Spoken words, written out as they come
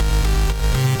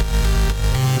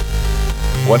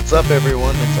What's up,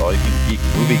 everyone? It's All You Can Geek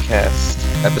Movie Cast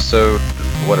episode.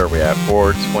 What are we at?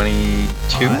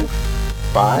 422?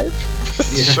 Five?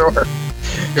 Yeah. Sure.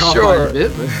 You're all Sure. fine,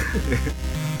 bit,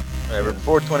 Whatever.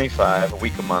 425, a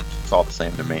week, a month. It's all the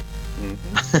same to me.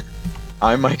 but...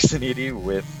 I'm Mike Zanidi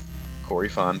with Corey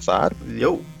Fonsad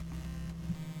Yo.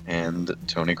 and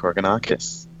Tony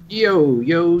Korkanakis.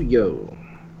 Yo.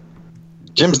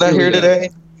 Jim's not here today.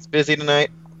 He's busy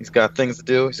tonight. He's got things to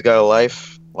do. He's got a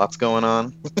life. Lots going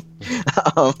on.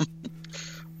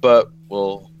 But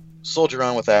we'll soldier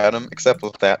on without him, except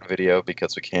with that video,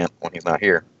 because we can't when he's not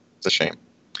here. It's a shame.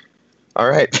 All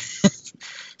right.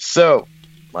 So,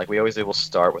 like we always do, we'll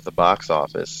start with the box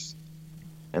office.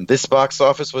 And this box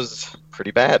office was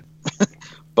pretty bad.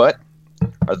 But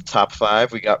our top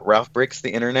five, we got Ralph Breaks the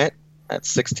Internet at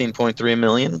 16.3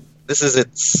 million. This is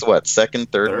its, what,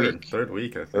 third week? Third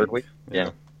week, I think. Third week? Yeah.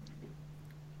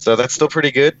 So that's still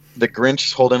pretty good. The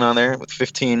Grinch holding on there with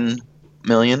 15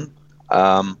 million.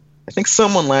 I think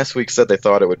someone last week said they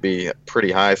thought it would be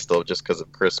pretty high still just because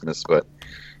of Christmas, but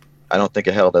I don't think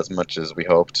it held as much as we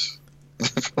hoped.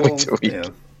 Week to week. Yeah.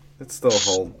 It's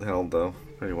still held, though,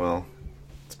 pretty well.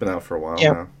 It's been out for a while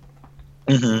Yeah. now.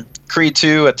 Mm-hmm. Creed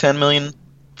 2 at 10 million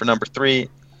for number 3.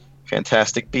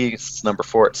 Fantastic Beasts number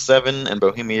 4 at 7, and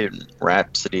Bohemian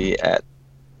Rhapsody at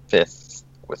 5th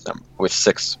with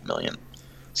 6 million.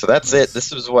 So that's Nice. it.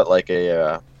 This was what, like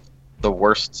the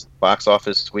worst box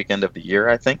office weekend of the year,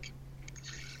 I think.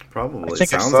 Probably. I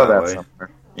think I Sounds saw that that way.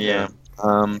 somewhere. Yeah.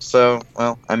 So,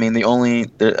 well, I mean,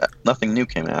 nothing new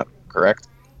came out, correct?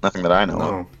 Nothing that I know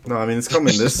of. No, I mean, it's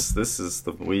coming. This is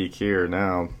the week here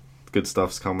now. Good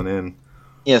stuff's coming in.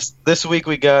 Yes, this week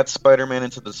we got Spider-Man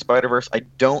Into the Spider-Verse. I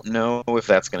don't know if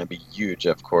that's going to be huge,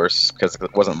 of course, because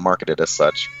it wasn't marketed as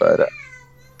such, but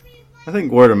I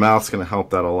think word of mouth's going to help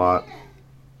that a lot.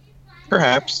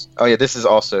 perhaps. Oh, yeah, this is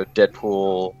also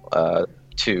Deadpool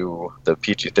 2, the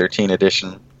PG-13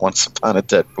 edition, Once Upon a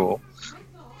Deadpool,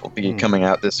 will be coming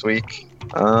out this week.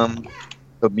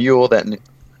 The Mule, that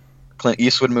Clint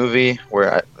Eastwood movie,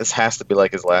 where this has to be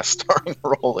like his last starring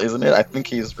role, isn't it? I think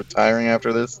he's retiring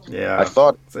after this. Yeah. I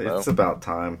thought It's about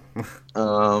time.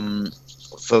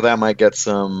 so that might get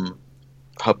some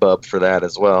hubbub for that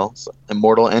as well. So,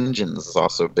 Immortal Engines is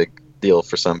also a big deal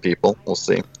for some people. We'll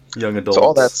see. Young adults.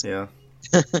 all that's- Yeah.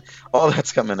 All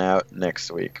that's coming out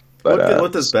next week. But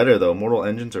What does better, though? Mortal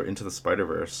Engines or Into the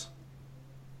Spider-Verse?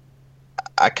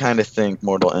 I kind of think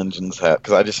Mortal Engines have,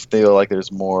 because I just feel like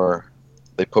there's more.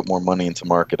 They put more money into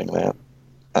marketing that.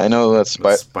 I know that's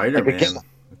Spider-Man. like, again,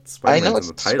 It's I Spider-Man's know in it's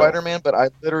the title. Spider-Man, but I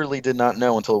literally did not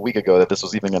know until a week ago that this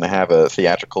was even going to have a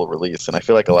theatrical release, and I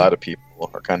feel like a lot of people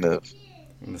are kind of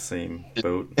In the same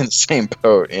boat. in the same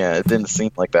boat. Yeah, it didn't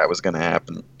seem like that was going to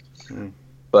happen. Hmm.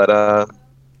 But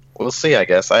we'll see, I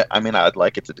guess. I mean, I'd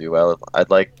like it to do well. I'd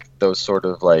like those sort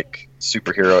of like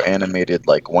superhero animated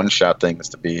like one-shot things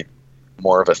to be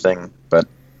more of a thing, but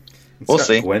It's we'll got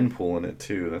see. Gwenpool in it,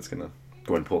 too. That's going to...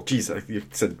 Gwenpool. Jeez, you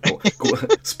said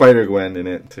Spider-Gwen in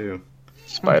it, too.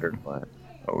 Spider-Man.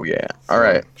 Oh yeah. All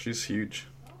right. She's huge.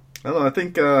 I don't know. I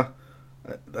think I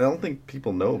don't think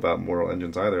people know about Mortal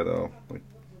Engines either, though.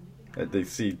 Like they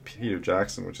see Peter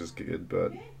Jackson, which is good,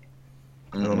 but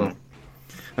I don't know.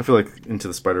 I feel like Into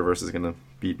the Spider-Verse is gonna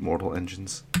beat Mortal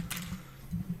Engines.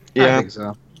 Yeah, I think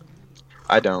so.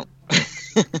 I don't.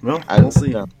 Well, I we'll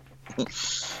see. don't.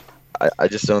 I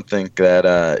just don't think that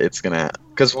it's gonna.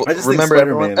 Because I just remember, think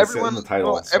Spider-Man everyone, is in the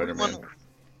title. well, Spider-Man.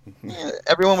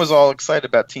 everyone was all excited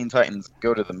about Teen Titans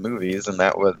Go to the movies, and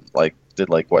that would did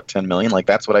what 10 million. Like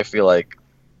that's what I feel like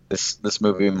this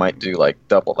movie might do, like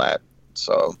double that.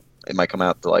 So it might come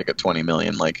out to like a 20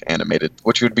 million like animated,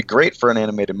 which would be great for an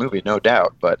animated movie, no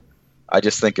doubt. But I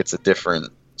just think it's a different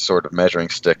sort of measuring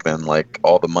stick than like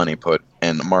all the money put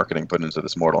and the marketing put into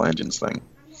this Mortal Engines thing.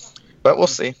 But we'll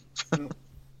see.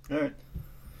 Alright.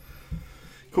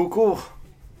 Cool.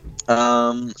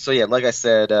 So yeah, like I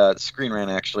said, Screen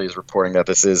Rant actually is reporting that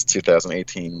this is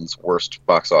 2018's worst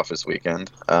box office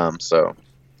weekend. So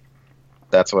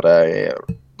that's what I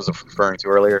was referring to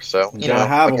earlier. So You gotta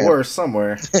have a worse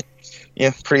somewhere.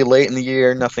 Yeah, pretty late in the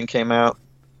year, nothing came out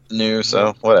new,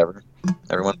 so whatever.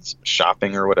 Everyone's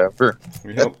shopping or whatever.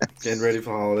 Yep. Getting ready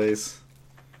for holidays.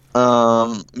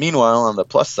 Meanwhile, on the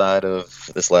plus side of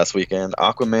this last weekend,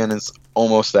 Aquaman is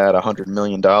almost at $100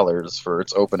 million for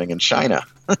its opening in China.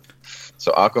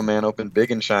 So Aquaman opened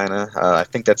big in China. I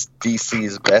think that's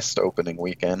DC's best opening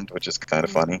weekend, which is kind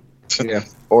of funny. Yeah.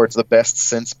 Or it's the best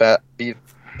since Batman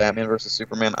vs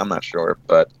Superman. I'm not sure,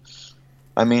 but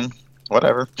I mean,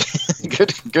 whatever.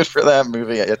 good for that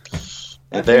movie. I think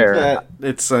that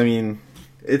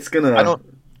it's gonna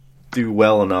do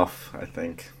well enough, I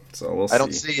think. So we'll I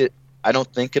don't see it. I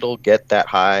don't think it'll get that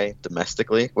high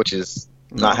domestically, which is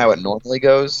not how it normally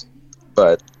goes.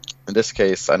 But in this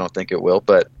case, I don't think it will.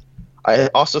 But I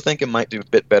also think it might do a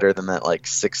bit better than that, like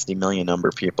 60 million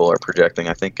number people are projecting.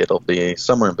 I think it'll be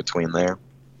somewhere in between there.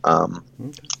 I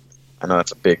know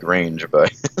that's a big range,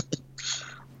 but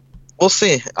we'll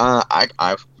see.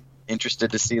 I'm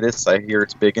interested to see this. I hear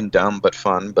it's big and dumb, but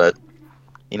fun. But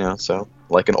so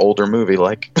like an older movie,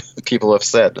 like people have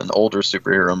said, an older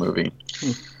superhero movie.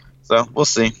 So we'll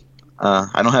see.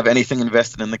 I don't have anything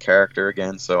invested in the character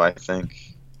again, so I think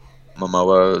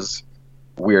Momoa's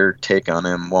weird take on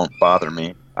him won't bother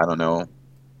me. I don't know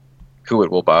who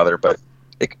it will bother, but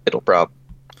it'll probably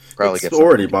it's get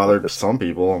already bothered some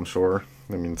people, I'm sure.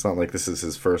 I mean, it's not like this is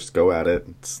his first go at it.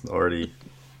 It's already,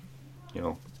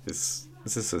 is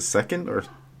this his second or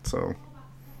so?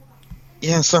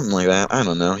 Yeah, something like that. I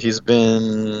don't know. He's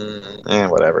been...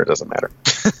 whatever. It doesn't matter.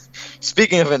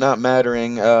 Speaking of it not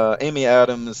mattering, Amy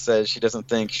Adams says she doesn't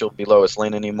think she'll be Lois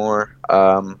Lane anymore.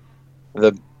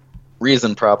 The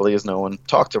reason probably is no one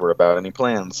talked to her about any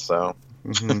plans, so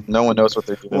no one knows what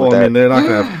they're doing with that. I mean, they're not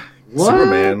going to have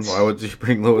Superman. Why would you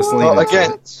bring Lois Lane Well, into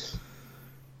again... it?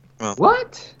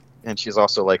 What? And she's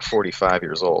also like 45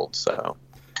 years old, so...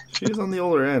 She's on the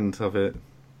older end of it.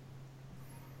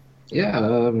 Yeah,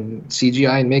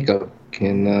 CGI and makeup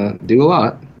can do a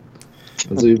lot.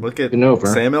 Look at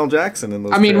Samuel Jackson in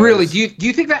those. I mean, trailers. really, do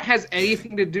you think that has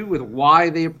anything to do with why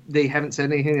they haven't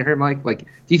said anything to her, Mike? Like, do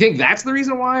you think that's the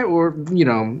reason why, or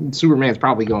Superman's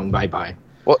probably going bye-bye?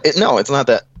 Well, no, it's not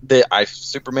that.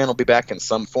 Superman will be back in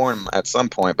some form at some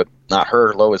point, but not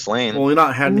her, Lois Lane. Well, you're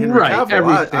not had Henry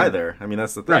Cavill either. I mean,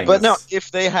 that's the thing. Right. But no, if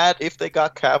they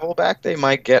got Cavill back, they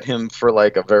might get him for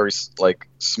like a very like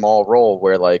small role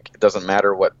where like it doesn't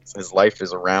matter what his life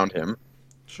is around him.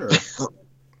 Sure.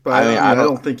 But I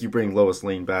don't think you bring Lois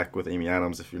Lane back with Amy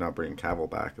Adams if you're not bringing Cavill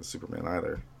back as Superman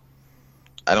either.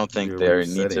 I don't think they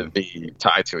need to be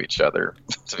tied to each other,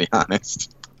 to be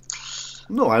honest.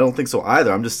 No, I don't think so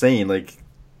either. I'm just saying, like,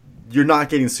 you're not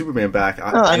getting Superman back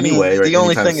anyway. The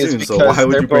only thing is because so why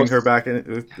would you bring her back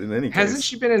in any case? Hasn't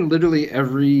she been in literally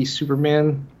every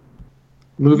Superman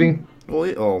movie?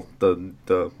 Well,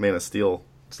 the Man of Steel,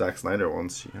 Zack Snyder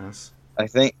ones she has. I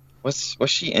think was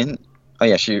she in? Oh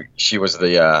yeah, she was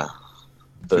the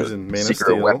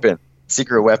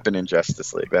secret weapon in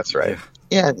Justice League. That's right.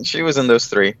 Yeah, she was in those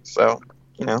three. So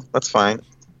that's fine.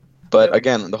 But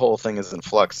again, the whole thing is in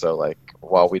flux. So like,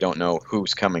 while we don't know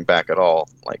who's coming back at all,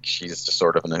 like she's just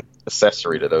sort of an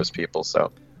accessory to those people.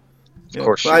 So of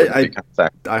course, I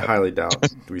highly doubt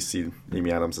we see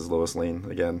Amy Adams as Lois Lane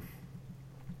again.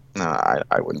 No,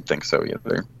 I wouldn't think so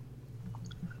either.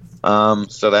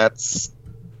 So that's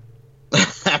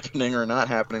happening or not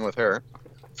happening with her.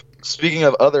 Speaking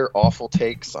of other awful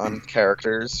takes on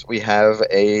characters, we have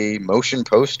a motion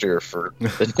poster for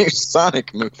the new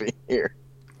Sonic movie here.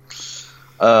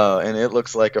 And it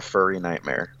looks like a furry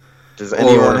nightmare. Does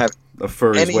anyone have a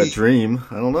furry's wet dream?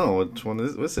 I don't know. Which one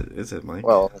is it? Is it, Mike?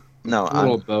 Well, no,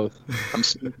 I'm both. I'm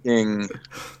speaking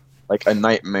like a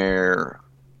nightmare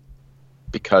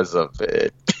because of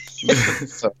it.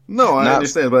 So, no, I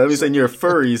understand, but I'm saying you're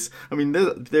furries. I mean,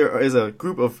 there is a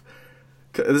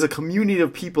there's a community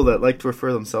of people that like to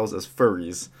refer themselves as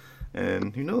furries,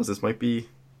 and who knows, this might be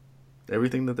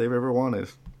everything that they've ever wanted.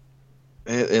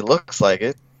 It looks like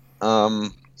it.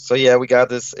 So yeah, we got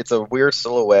this. It's a weird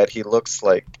silhouette. He looks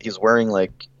like he's wearing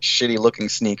like shitty looking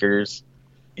sneakers.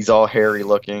 He's all hairy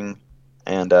looking,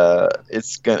 and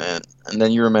And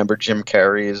then you remember Jim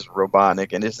Carrey's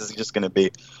Robotnik, and this is just gonna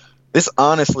be. This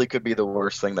honestly could be the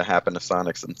worst thing that happened to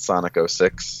Sonic since Sonic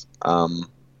 06.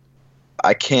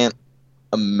 I can't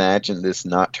imagine this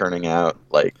not turning out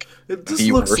like. It just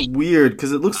looks weird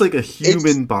because it looks like a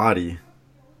human body.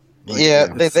 Like, yeah,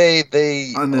 they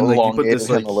and then, like, you put this,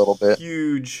 him a little bit.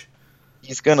 Huge.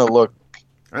 He's gonna look.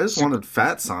 I just wanted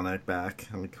Fat Sonic back.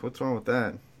 I mean, what's wrong with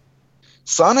that?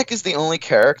 Sonic is the only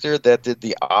character that did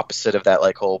the opposite of that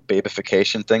like whole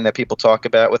babification thing that people talk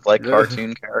about with like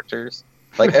cartoon characters.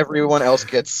 Like everyone else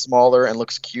gets smaller and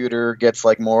looks cuter, gets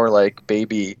like more like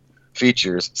baby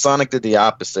features. Sonic did the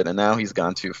opposite, and now he's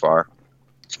gone too far.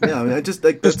 Yeah, I mean, I just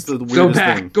like that's the weirdest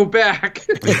thing. Go back.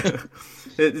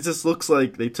 It just looks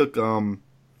like they took. I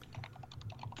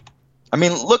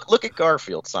mean, look at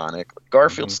Garfield. Sonic.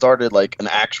 Garfield started like an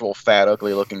actual fat,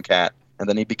 ugly-looking cat, and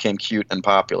then he became cute and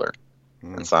popular.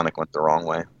 And Sonic went the wrong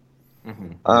way.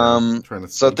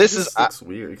 So this looks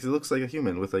weird because it looks like a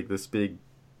human with like this big.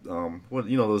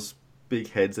 Those big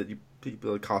heads that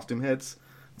people like costume heads.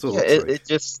 That's what it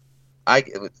looks like.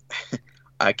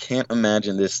 I can't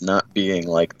imagine this not being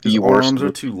like his the worst. His arms are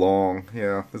too long.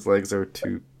 Yeah, his legs are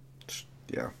too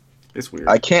yeah, it's weird.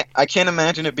 I can't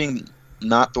imagine it being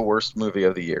not the worst movie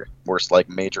of the year, worst like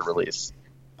major release.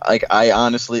 Like I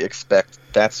honestly expect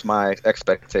that's my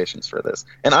expectations for this.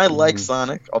 And I like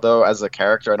Sonic, although as a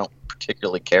character I don't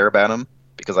particularly care about him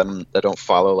because I don't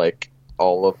follow like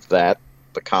all of that,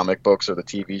 the comic books or the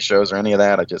TV shows or any of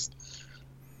that.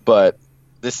 But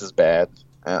this is bad.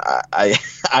 I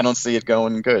don't see it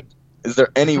going good. Is there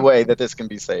any way that this can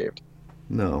be saved?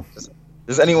 No.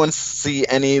 Does anyone see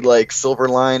any like silver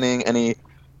lining, any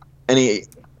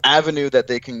avenue that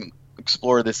they can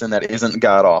explore this in that isn't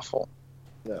god awful?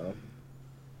 No.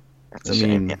 That's a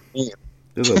shame.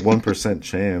 There's a 1%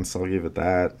 chance. I'll give it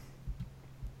that.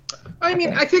 I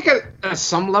mean, I think at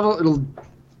some level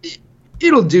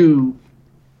it'll do.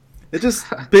 It just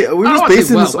we're just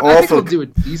basing this off I think it'll do a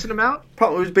decent amount.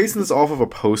 We're basing this off of a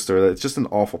poster that's just an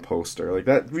awful poster. Like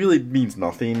that really means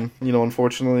nothing.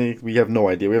 Unfortunately, we have no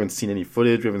idea. We haven't seen any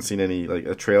footage. We haven't seen any like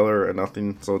a trailer or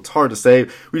nothing. So it's hard to say.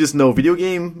 We just know video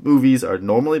game movies are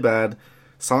normally bad.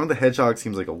 Sonic the Hedgehog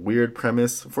seems like a weird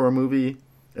premise for a movie,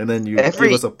 and then you give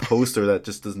us a poster that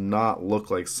just does not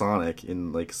look like Sonic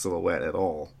in like silhouette at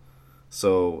all.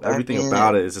 So everything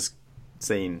about it is just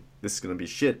saying this is gonna be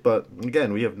shit. But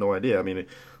again, we have no idea. I mean,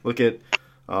 look at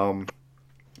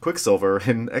Quicksilver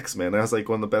in X-Men. That was like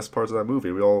one of the best parts of that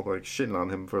movie. We all like shitting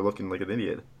on him for looking like an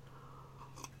idiot.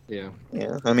 Yeah.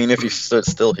 I mean, if he stood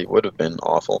still, he would have been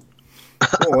awful.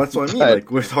 Well, that's what I mean.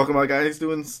 Like we're talking about guys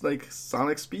doing like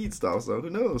Sonic speed stuff. So who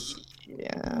knows?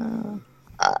 Yeah,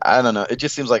 I don't know. It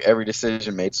just seems like every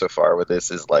decision made so far with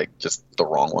this is like just the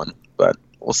wrong one. But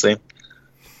we'll see.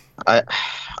 I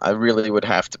really would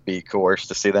have to be coerced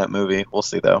to see that movie. We'll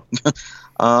see though.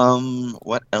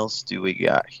 What else do we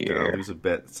got here? Who's a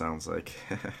bet? It sounds like.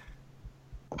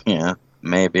 Yeah,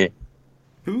 maybe.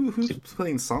 Who's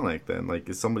playing Sonic then? Like,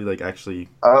 is somebody like actually?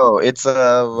 Oh, it's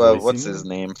what's his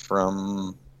name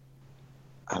from?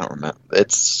 I don't remember.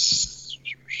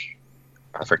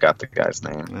 I forgot the guy's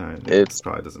name. Right, it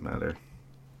probably doesn't matter.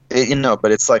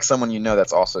 But it's like someone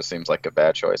that's also seems like a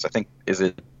bad choice. I think is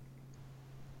it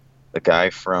the guy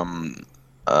from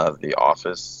The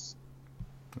Office?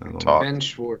 Ben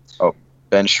Schwartz. Oh,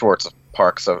 Ben Schwartz of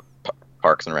Parks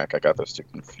and Rec. I got those two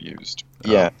confused.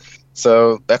 Oh. Yeah,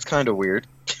 so that's kind of weird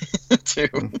too.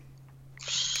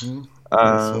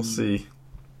 We'll see.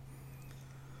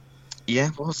 Yeah,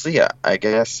 we'll see. I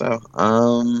guess so.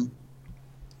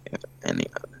 If any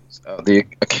others? Oh, the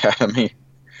Academy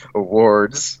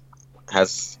Awards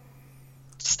has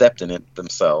stepped in it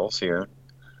themselves here.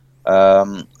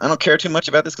 I don't care too much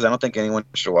about this because I don't think anyone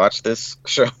should watch this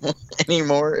show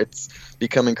anymore. It's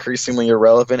become increasingly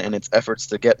irrelevant, and its efforts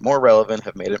to get more relevant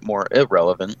have made it more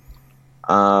irrelevant.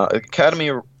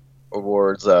 Academy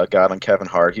Awards got on Kevin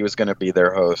Hart. He was going to be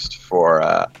their host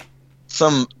for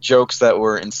some jokes that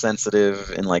were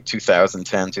insensitive in like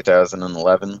 2010,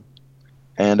 2011.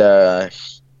 And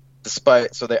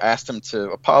so they asked him to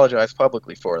apologize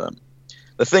publicly for them.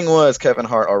 The thing was, Kevin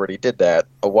Hart already did that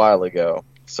a while ago.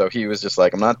 So he was just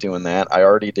like, I'm not doing that. I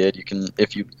already did. You can,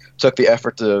 if you took the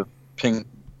effort to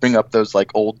bring up those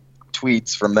like old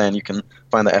tweets from then, you can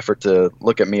find the effort to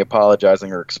look at me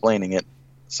apologizing or explaining it.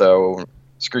 So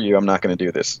screw you, I'm not going to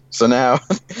do this. So now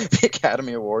the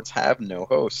Academy Awards have no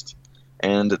host.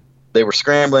 And they were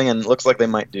scrambling, and it looks like they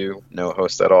might do no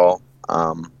host at all.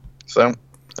 So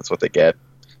that's what they get.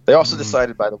 They also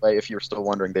decided, by the way, if you're still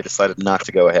wondering, they decided not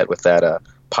to go ahead with that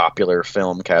popular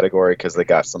film category because they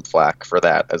got some flack for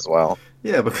that as well.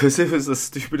 Yeah, because it was the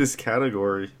stupidest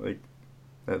category. Like,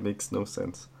 that makes no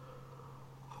sense.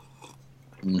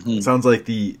 Mm-hmm. It sounds like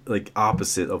the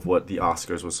opposite of what the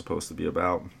Oscars was supposed to be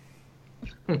about.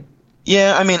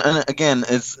 Yeah, I mean, and again,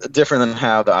 it's different than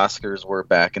how the Oscars were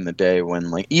back in the day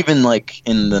when, like, even, like,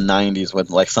 in the 90s when,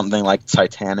 like, something like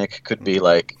Titanic could be,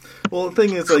 like... Well, the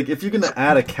thing is, like, if you're going to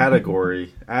add a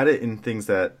category, add it in things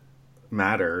that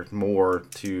matter more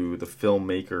to the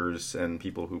filmmakers and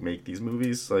people who make these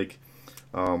movies. Like,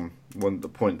 the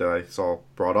point that I saw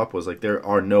brought up was, like, there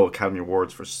are no Academy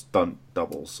Awards for stunt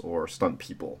doubles or stunt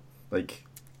people. Like,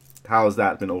 how has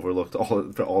that been overlooked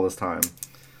for all this time?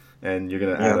 And you're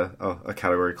going to add a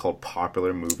category called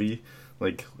popular movie.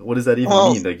 Like, what does that even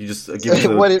mean? Like, you just give it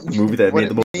the movie that made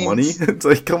the most money? It's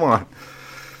like, come on.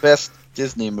 Best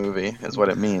Disney movie is what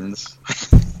it means.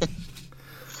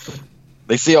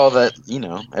 They see all that,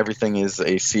 everything is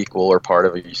a sequel or part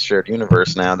of a shared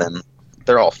universe now, then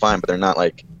they're all fine, but they're not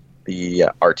like the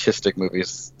artistic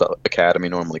movies the Academy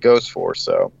normally goes for,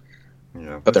 so...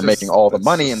 Yeah, but they're making all the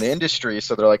money in the industry,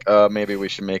 so they're like, maybe we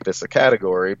should make this a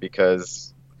category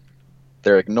because...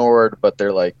 they're ignored, but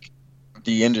they're like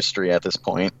the industry at this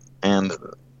point, and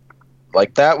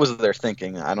like that was their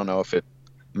thinking. I don't know if it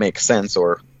makes sense,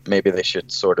 or maybe they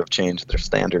should sort of change their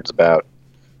standards about,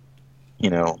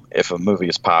 if a movie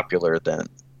is popular, then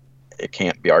it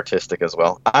can't be artistic as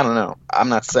well. I don't know. I'm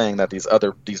not saying that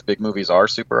these big movies are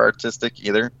super artistic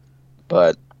either,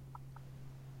 but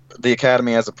the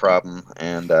Academy has a problem,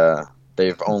 and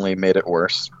they've only made it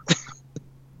worse.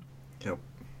 Yep.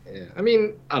 Yeah, I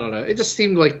mean, I don't know. It just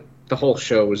seemed like the whole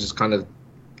show was just kind of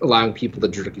allowing people to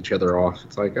jerk each other off.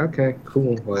 It's like, okay,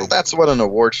 cool. Well, that's what an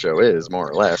award show is, more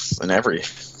or less, in every.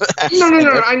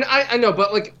 No. I know,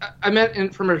 but like I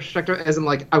meant from a perspective as in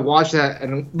like I watched that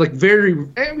and like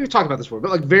and we've talked about this before,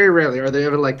 but like very rarely are they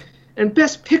ever like, and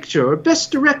best picture or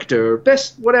best director or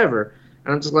best whatever.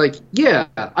 And I'm just like, yeah,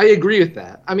 I agree with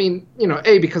that. I mean,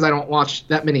 because I don't watch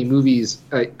that many movies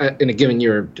in a given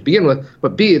year to begin with,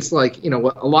 but B, it's like,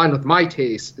 what aligned with my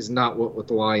taste is not what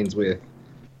aligns with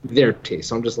their taste.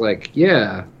 So I'm just like,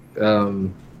 yeah.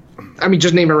 I mean,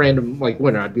 just name a random like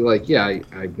winner. I'd be like, yeah,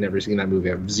 I've never seen that movie.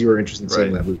 I have zero interest in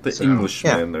seeing that movie. The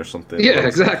Englishman or something. Yeah,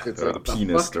 exactly. Or the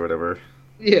Pianist or whatever.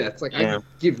 Yeah, it's like I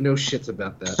give no shits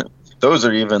about that. Those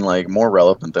are even like more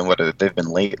relevant than what they've been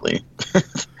lately.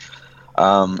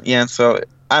 So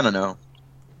I don't know.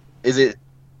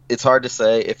 It's hard to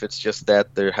say if it's just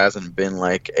that there hasn't been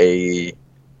like a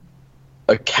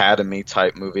Academy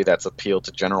type movie that's appealed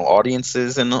to general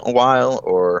audiences in a while,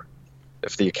 or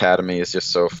if the Academy is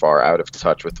just so far out of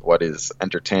touch with what is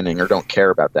entertaining or don't care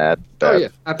about that.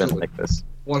 Absolutely. Like this.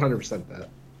 100% that,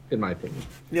 in my opinion.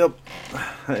 Yep.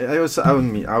 I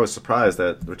was surprised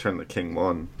that Return of the King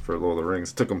won for Lord of the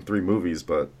Rings. It took them 3 movies,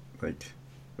 but like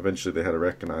eventually they had to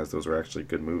recognize those were actually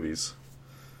good movies.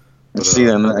 But, see,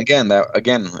 and again, that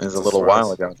is a little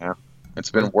while ago now.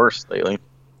 It's been worse lately.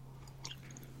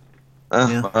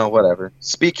 Well, whatever.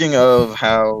 Speaking of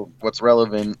what's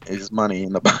relevant is money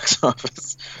in the box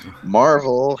office,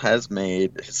 Marvel has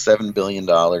made $7 billion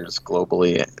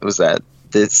globally. Was that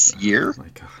this year? Oh my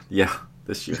God. Yeah,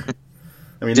 this year.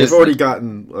 I mean, they've already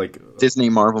gotten like Disney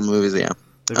Marvel movies. Yeah,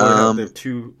 they have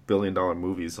 $2 billion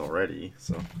movies already.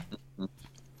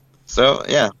 So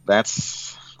yeah,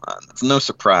 that's it's no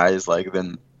surprise. Like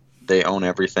then they own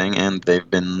everything, and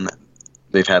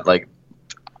they've had like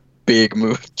big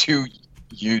move, 2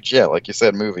 huge, like you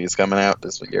said, movies coming out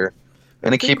this year,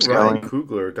 and it keeps Ryan going.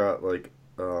 Coogler got like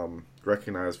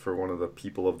recognized for one of the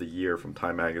People of the Year from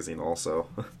Time Magazine, also.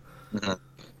 Mm-hmm.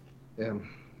 Yeah.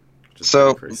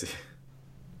 So crazy.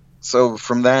 So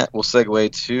from that, we'll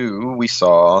segue to we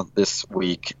saw this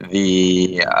week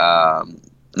the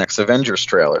next Avengers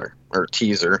trailer or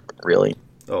teaser, really.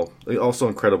 Oh,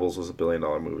 also Incredibles was $1 billion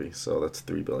movie, so that's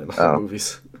 $3 billion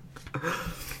movies.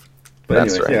 But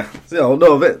that's anyway, right. yeah. So,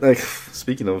 no, like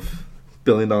speaking of $1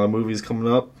 billion movies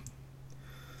coming up,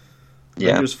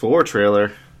 Avengers 4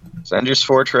 trailer. Avengers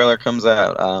 4 trailer comes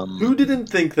out. Who didn't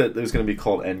think that it was going to be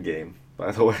called Endgame?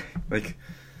 By the way, like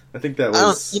I think that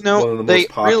was one of the most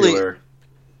popular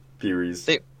theories.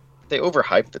 They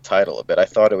overhyped the title a bit. I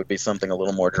thought it would be something a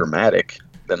little more dramatic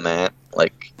than that.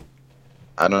 Like,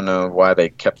 I don't know why they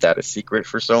kept that a secret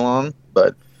for so long,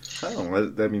 but I don't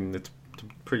know. I mean, it's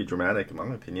pretty dramatic in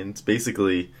my opinion. It's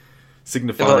basically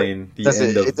signifying the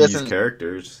end of these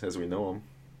characters as we know them.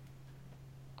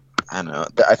 I don't know.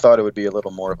 I thought it would be a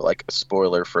little more of like a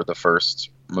spoiler for the first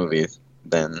movie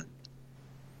than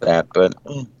that, but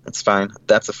it's fine.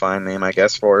 That's a fine name, I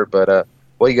guess, for it. But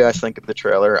what do you guys think of the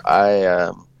trailer?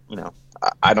 I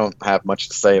don't have much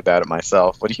to say about it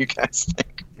myself. What do you guys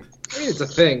think? I mean, it's a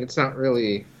thing. It's not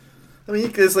really. I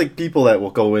mean, there's like people that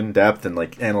will go in depth and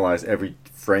like analyze every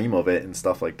frame of it and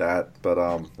stuff like that. But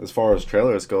as far as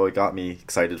trailers go, it got me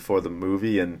excited for the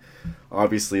movie, and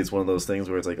obviously it's one of those things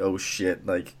where it's like, oh shit,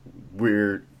 like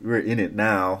we're in it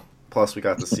now. Plus, we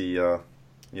got to see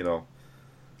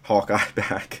Hawkeye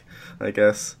back, I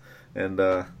guess, and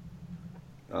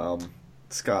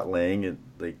Scott Lang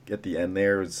at the end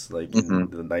there is like in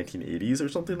the 1980s or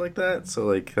something like that. So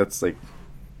like that's like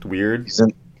weird. He's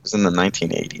in the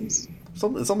 1980s.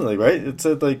 Something like, right? It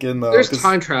said like in there's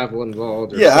time travel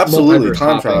involved. Yeah, absolutely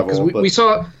time travel. We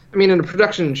saw. I mean, in a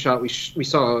production shot, we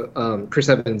saw Chris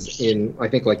Evans in I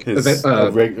think like his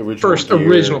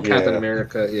original Captain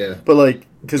America. Yeah, but like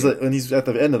because when he's at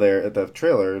the end of there at that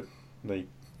trailer, like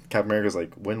Captain America's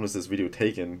like, when was this video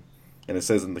taken? And it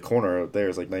says in the corner there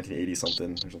is like 1980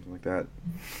 something or something like that.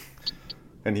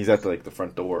 And he's at the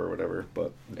front door or whatever,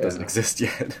 but it doesn't exist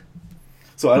yet.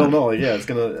 So I don't know. Like, yeah,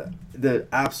 there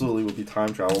absolutely will be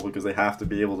time travel because they have to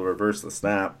be able to reverse the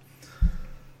snap.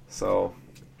 So.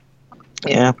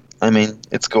 Yeah, I mean,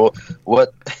 it's cool.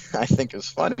 What I think is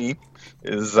funny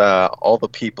is all the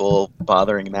people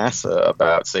bothering NASA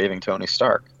about saving Tony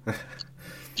Stark.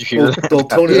 Did you hear that? Well,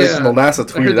 Tony Yeah. well, NASA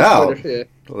I heard tweeted the out. Twitter, yeah.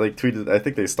 Like tweeted, I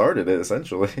think they started it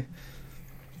essentially.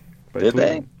 By Did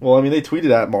they? tweeting. Well, I mean, they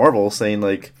tweeted at Marvel saying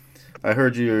like, "I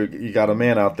heard you got a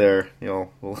man out there. You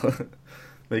know,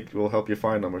 we'll help you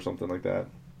find him or something like that."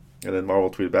 And then Marvel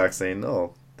tweeted back saying,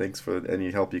 "No, thanks for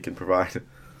any help you can provide."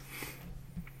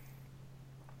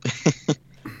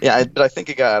 Yeah, but I think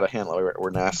it got out of hand where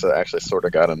NASA actually sort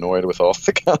of got annoyed with all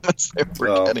the comments they were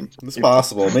Well, getting. it's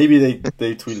possible. Maybe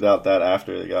they tweeted out that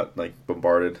after they got like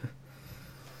bombarded.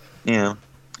 Yeah.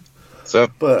 So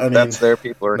But I mean, that's their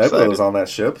people are Nebula excited. was on that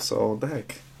ship, so what the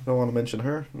heck? I don't want to mention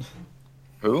her.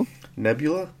 Who?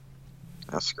 Nebula?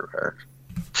 Oh, screw her.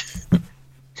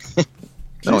 She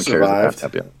No one cares about survived.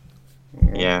 Nebula.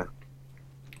 Yeah.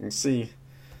 We'll see.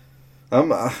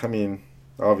 I mean,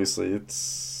 obviously,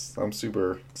 I'm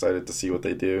super excited to see what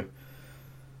they do.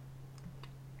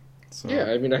 So, Yeah,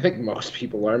 I mean, I think most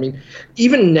people are. I mean,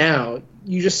 even now,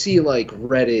 you just see like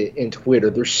Reddit and Twitter.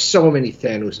 There's so many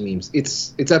Thanos memes.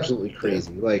 It's absolutely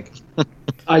crazy. Like,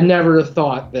 I never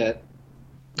thought that,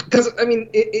 because I mean,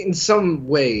 in some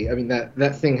way, I mean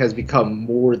that thing has become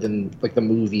more than like the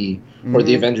movie or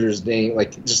the Mhm. Avengers name.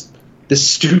 Like, just this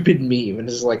stupid meme, and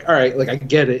it's like, all right, like I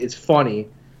get it, it's funny,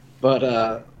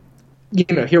 but you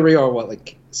know, here we are, what,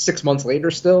 like 6 months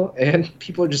later still, and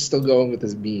people are just still going with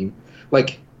this meme.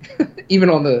 Like, even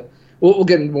on the, we'll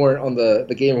get more on the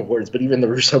Game Awards, but even the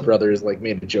Russo brothers like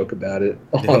made a joke about it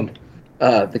on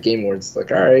the Game Awards.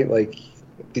 Like, all right, like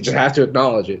you just have to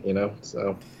acknowledge it, you know.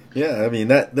 So yeah, I mean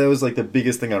that was like the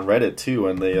biggest thing on Reddit too,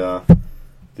 when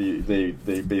they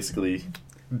basically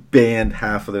banned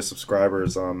half of their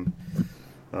subscribers on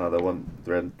the one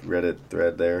Reddit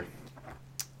thread there.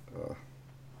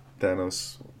 The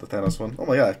Thanos one. Oh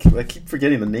my god, I keep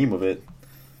forgetting the name of it.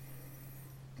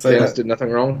 Thanos did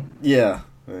nothing wrong. Yeah,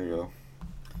 there you go.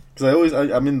 Because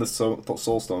I'm in the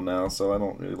Soul Stone now, so I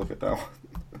don't really look at that one.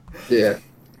 Yeah,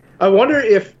 I wonder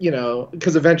if, you know,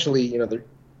 because eventually, you know,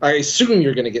 I assume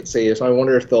you're going to get saved. So I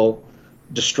wonder if they'll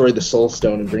destroy the Soul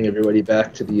Stone and bring everybody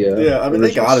back to the. Yeah, I mean they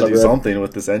original gotta do subreddit. something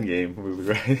with this Endgame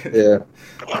movie, right? Yeah.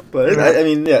 But I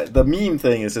mean, yeah, the meme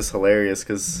thing is just hilarious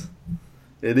because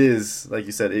it is, like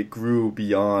you said, it grew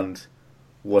beyond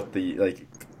what the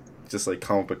just like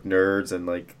comic book nerds and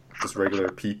like just regular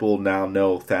people now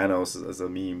know Thanos as a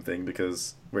meme thing,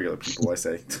 because regular people, I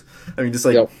say, I mean, just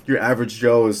like your average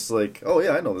Joe is like, oh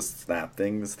yeah, I know this Snap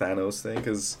thing, this Thanos thing,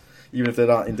 because even if they're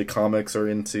not into comics or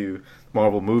into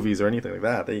Marvel movies or anything like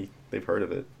that, they've heard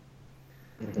of it.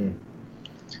 Mm-hmm.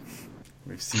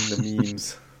 We've seen the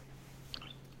memes.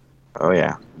 Oh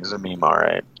yeah, he's a meme, all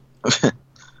right.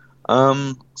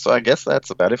 So I guess that's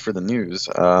about it for the news.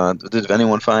 Did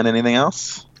anyone find anything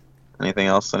else? Anything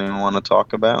else anyone want to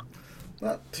talk about?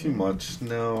 Not too much,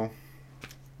 no.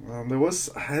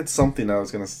 I had something I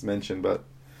was going to mention, but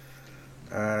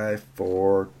I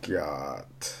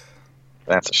forgot.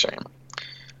 That's a shame.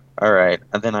 All right,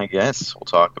 and then I guess we'll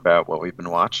talk about what we've been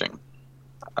watching.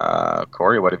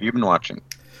 Corey, what have you been watching?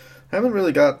 Haven't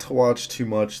really got to watch too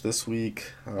much this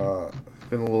week.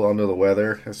 Been a little under the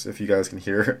weather, if you guys can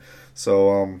hear.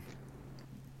 So,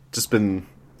 just been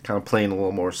kind of playing a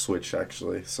little more Switch,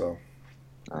 actually. So,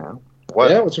 What?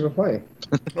 Yeah, what you been playing?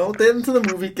 well, get into the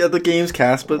movie, get the games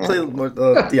cast, but play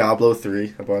Diablo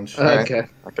 3 a bunch. Okay.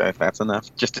 Okay, that's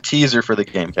enough. Just a teaser for the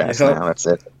Gamecast Yeah. now. That's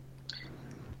it.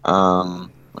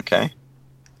 Okay.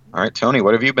 All right, Tony,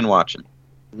 what have you been watching?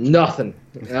 Nothing.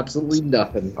 Absolutely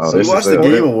nothing. Oh, So this you watched is the the-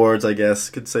 Game Awards, I guess.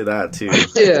 Could say that too.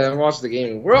 Yeah, I watched the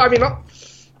game. Well, I mean,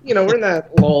 you know, we're in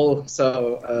that lull.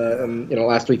 So, you know,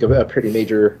 last week a pretty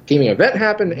major gaming event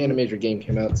happened and a major game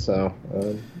came out. So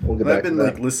we'll get back I've been to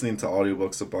that. listening to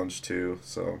audiobooks a bunch too.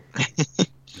 So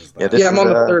Yeah, this Yeah, I'm is, on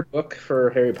the third book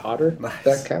for Harry Potter. Nice.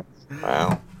 That counts.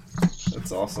 Wow.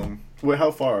 That's awesome. Wait,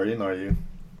 how far in are you?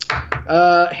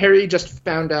 Harry just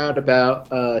found out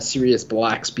about Sirius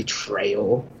Black's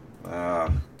betrayal.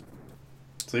 So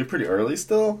you're pretty early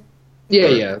still?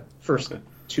 Yeah. First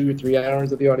 2 or 3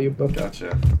 hours of the audiobook.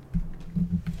 Gotcha.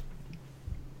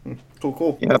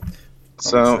 Cool. Yep.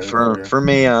 So excited for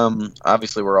me,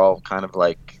 obviously we're all kind of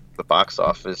like the box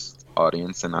office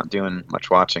audience and not doing much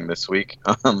watching this week.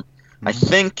 I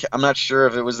think, I'm not sure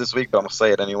if it was this week, but I'm gonna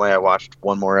say it anyway. I watched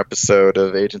one more episode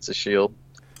of Agents of S.H.I.E.L.D.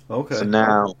 Okay. So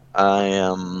now I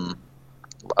am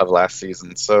of last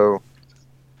season. So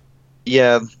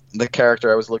yeah, the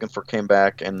character I was looking for came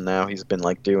back, and now he's been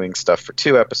like doing stuff for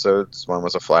 2 episodes. One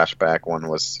was a flashback, one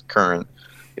was current.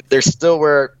 They're still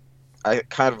where I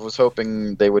kind of was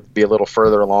hoping they would be a little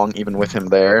further along, even with him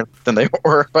there, than they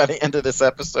were by the end of this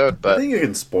episode. I But think you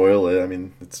can spoil it. I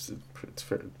mean, it's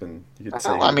been. You could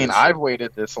say. Well, I mean, I've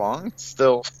waited this long. It's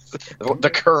still the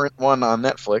current one on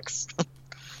Netflix.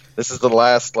 This is the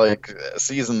last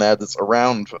season that's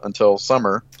around until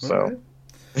summer, so Okay.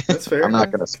 That's fair. I'm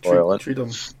not going to spoil it. Treat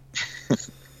them.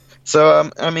 So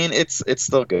I mean, it's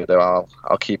still good though.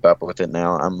 I'll keep up with it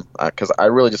now. Because I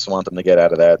really just want them to get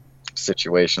out of that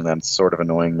situation that's sort of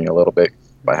annoying me a little bit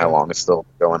by how long it's still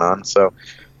going on. So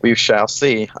we shall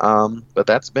see. But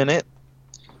that's been it.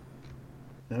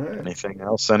 All right. Anything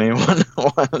else anyone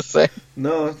want to say?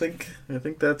 No, I think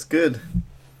that's good.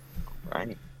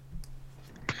 Right.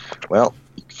 Well,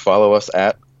 you can follow us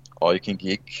at All You Can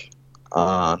Geek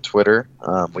on Twitter.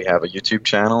 We have a YouTube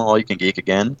channel, All You Can Geek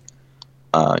again.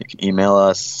 You can email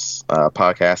us,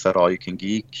 podcast at All You Can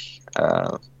Geek.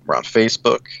 We're on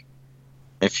Facebook.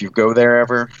 If you go there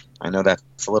ever, I know that's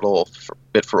a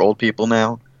bit for old people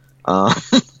now.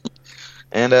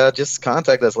 And just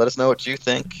contact us. Let us know what you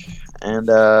think and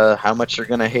how much you're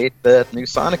going to hate the new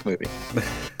Sonic movie.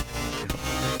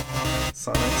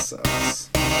 Sonic sucks.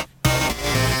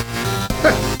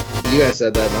 You guys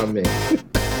said that, not me.